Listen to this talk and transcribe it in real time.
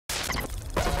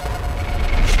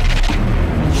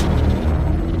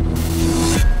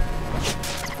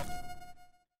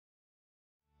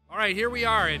right, here we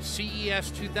are at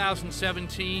CES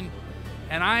 2017,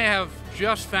 and I have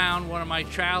just found one of my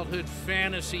childhood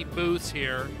fantasy booths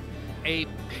here, a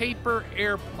paper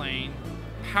airplane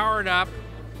powered up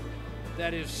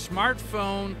that is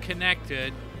smartphone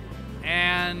connected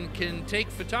and can take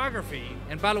photography.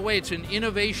 And by the way, it's an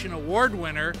Innovation Award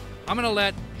winner. I'm going to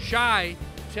let Shai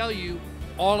tell you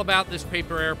all about this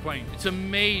paper airplane. It's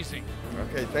amazing.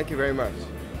 Okay, thank you very much.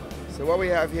 So what we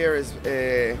have here is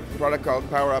a product called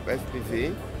PowerUp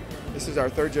FPV. This is our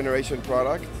third generation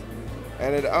product,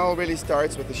 and it all really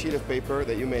starts with a sheet of paper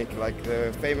that you make, like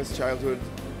the famous childhood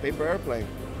paper airplane.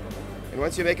 And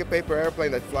once you make a paper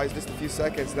airplane that flies just a few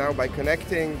seconds, now by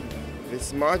connecting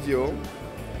this module,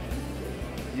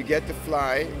 you get to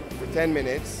fly for 10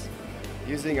 minutes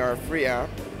using our free app,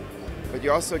 but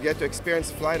you also get to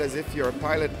experience flight as if you're a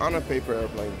pilot on a paper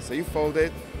airplane. So you fold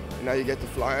it, and now you get to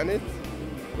fly on it.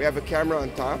 We have a camera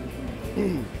on top.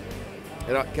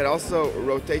 It can also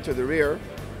rotate to the rear,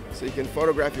 so you can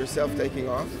photograph yourself taking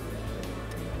off.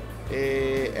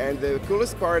 And the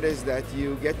coolest part is that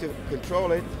you get to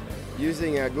control it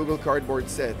using a Google Cardboard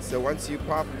set. So once you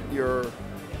pop your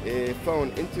phone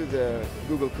into the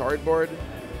Google Cardboard,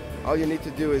 all you need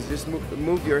to do is just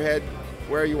move your head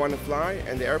where you want to fly,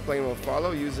 and the airplane will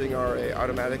follow using our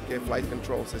automatic flight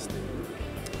control system.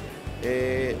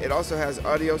 It also has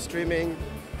audio streaming,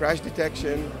 crash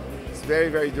detection. It's very,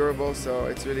 very durable, so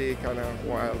it's really kind of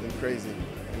wild and crazy,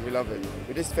 and we love it.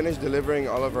 We just finished delivering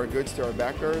all of our goods to our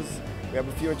backers. We have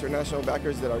a few international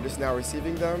backers that are just now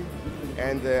receiving them,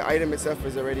 and the item itself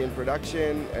is already in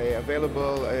production,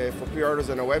 available for pre-orders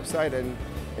on our website, and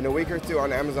in a week or two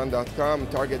on Amazon.com,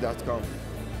 Target.com.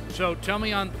 So tell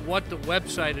me on what the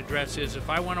website address is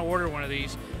if I want to order one of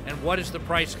these, and what is the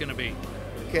price going to be?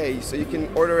 Okay, so you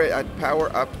can order it at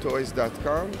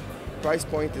PowerUpToys.com. Price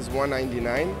point is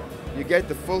 $199. You get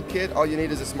the full kit, all you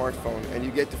need is a smartphone, and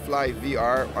you get to fly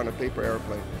VR on a paper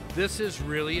airplane. This is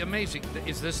really amazing.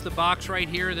 Is this the box right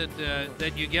here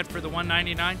that you get for the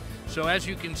 $199? So as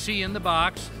you can see in the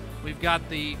box, we've got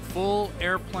the full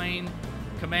airplane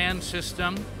command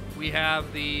system. We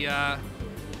have the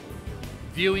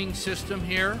viewing system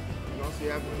here. You also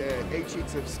have 8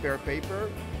 sheets of spare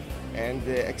paper and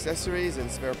accessories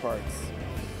and spare parts.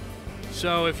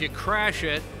 So if you crash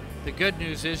it, the good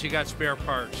news is you got spare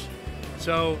parts.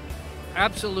 So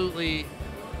absolutely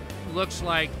looks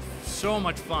like so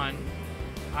much fun.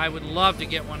 I would love to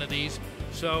get one of these.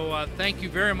 So thank you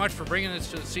very much for bringing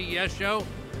this to the CES show.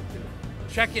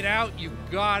 Check it out. You've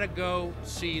got to go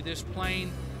see this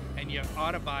plane, and you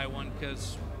ought to buy one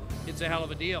because it's a hell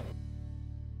of a deal.